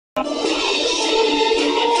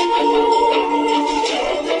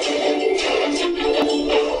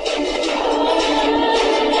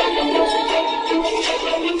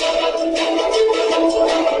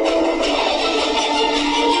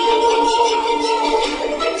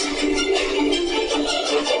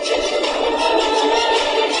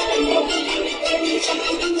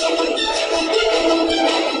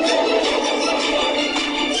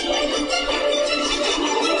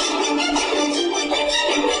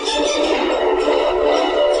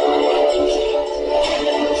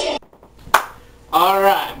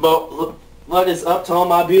Alright, but what is up to all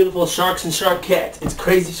my beautiful sharks and shark cats? It's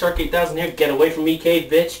Crazyshark 8000 here. Get away from me,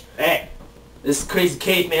 cave bitch. Hey, this is Crazy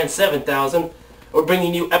Caveman 7000. We're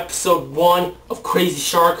bringing you episode 1 of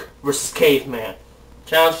Crazyshark vs. Caveman.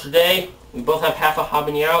 Challenge today, we both have half a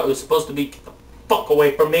habanero. It was supposed to be, get the fuck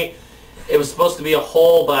away from me. It was supposed to be a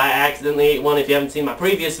whole, but I accidentally ate one. If you haven't seen my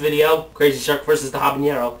previous video, Crazyshark versus the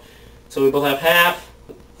habanero. So we both have half.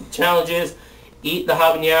 Challenges. Eat the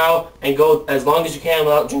habanero and go as long as you can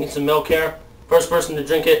without drinking some milk here. First person to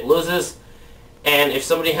drink it loses. And if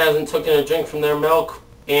somebody hasn't taken a drink from their milk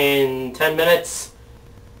in 10 minutes,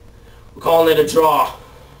 we're calling it a draw.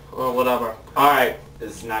 Or whatever. Alright.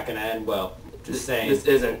 This is not going to end well. Just saying. This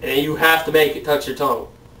isn't. And you have to make it touch your tongue.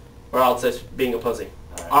 Or else it's being a pussy.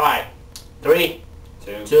 Alright. 3,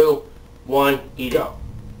 2, 1, eat it.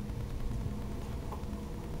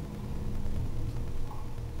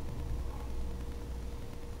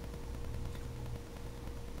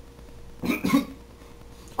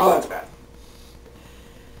 Oh, that's bad.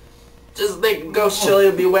 Just think ghost chili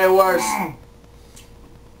would be way worse.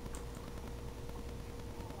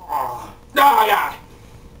 Oh God!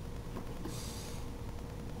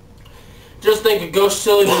 Just think a ghost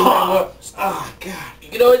chili would be way worse. Oh God! You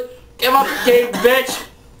can always give up the game, bitch.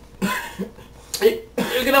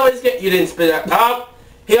 You can always get. You didn't spit it out. Oh,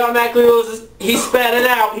 he automatically loses. He spat it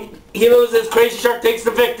out. He loses. Crazyshark takes the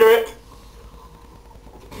victory.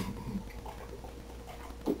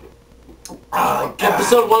 Oh,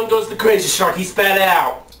 episode 1 goes to Crazyshark. He spat it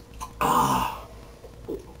out. Ah.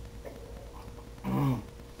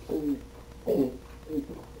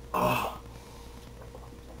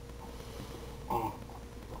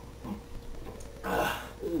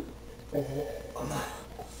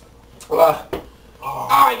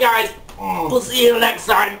 Alright guys, we'll see you next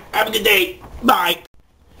time. Have a good day. Bye.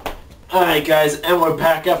 Alright guys, and we're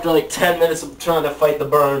back after like 10 minutes of trying to fight the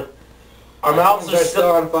burn. Our mouths are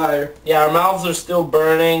still on fire. Yeah, our mouths are still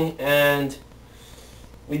burning, and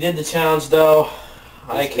we did the challenge though.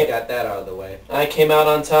 I got that out of the way. I came out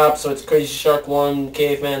on top, so it's Crazyshark 1,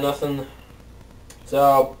 Caveman nothing.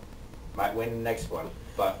 So might win the next one,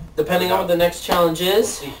 but depending on what the next challenge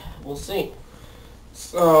is, we'll see.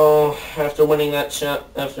 So after winning that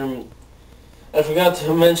I forgot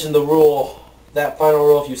to mention the rule, that final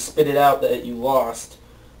rule. If you spit it out, that you lost.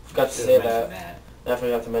 Forgot to say that. I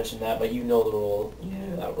forgot to mention that, but you know the rule.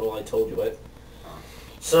 Yeah, that rule, I told you it.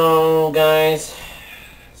 So, guys,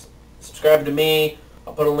 subscribe to me.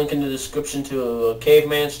 I'll put a link in the description to a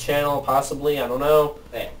Caveman's channel, possibly. I don't know.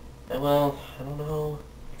 Hey. Well, I don't know.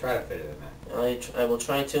 Try to fit it in there. I will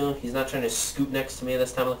try to. He's not trying to scoot next to me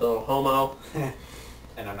this time like a little homo.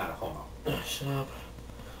 And I'm not a homo. Shut up.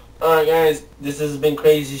 Alright, guys, this has been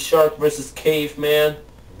Crazyshark versus Caveman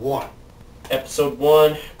 1. Episode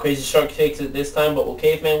 1. Crazyshark takes it this time, but will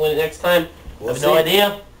Caveman win it next time? I have no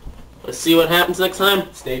idea. Let's see what happens next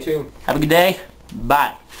time. Stay tuned. Have a good day.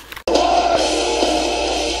 Bye.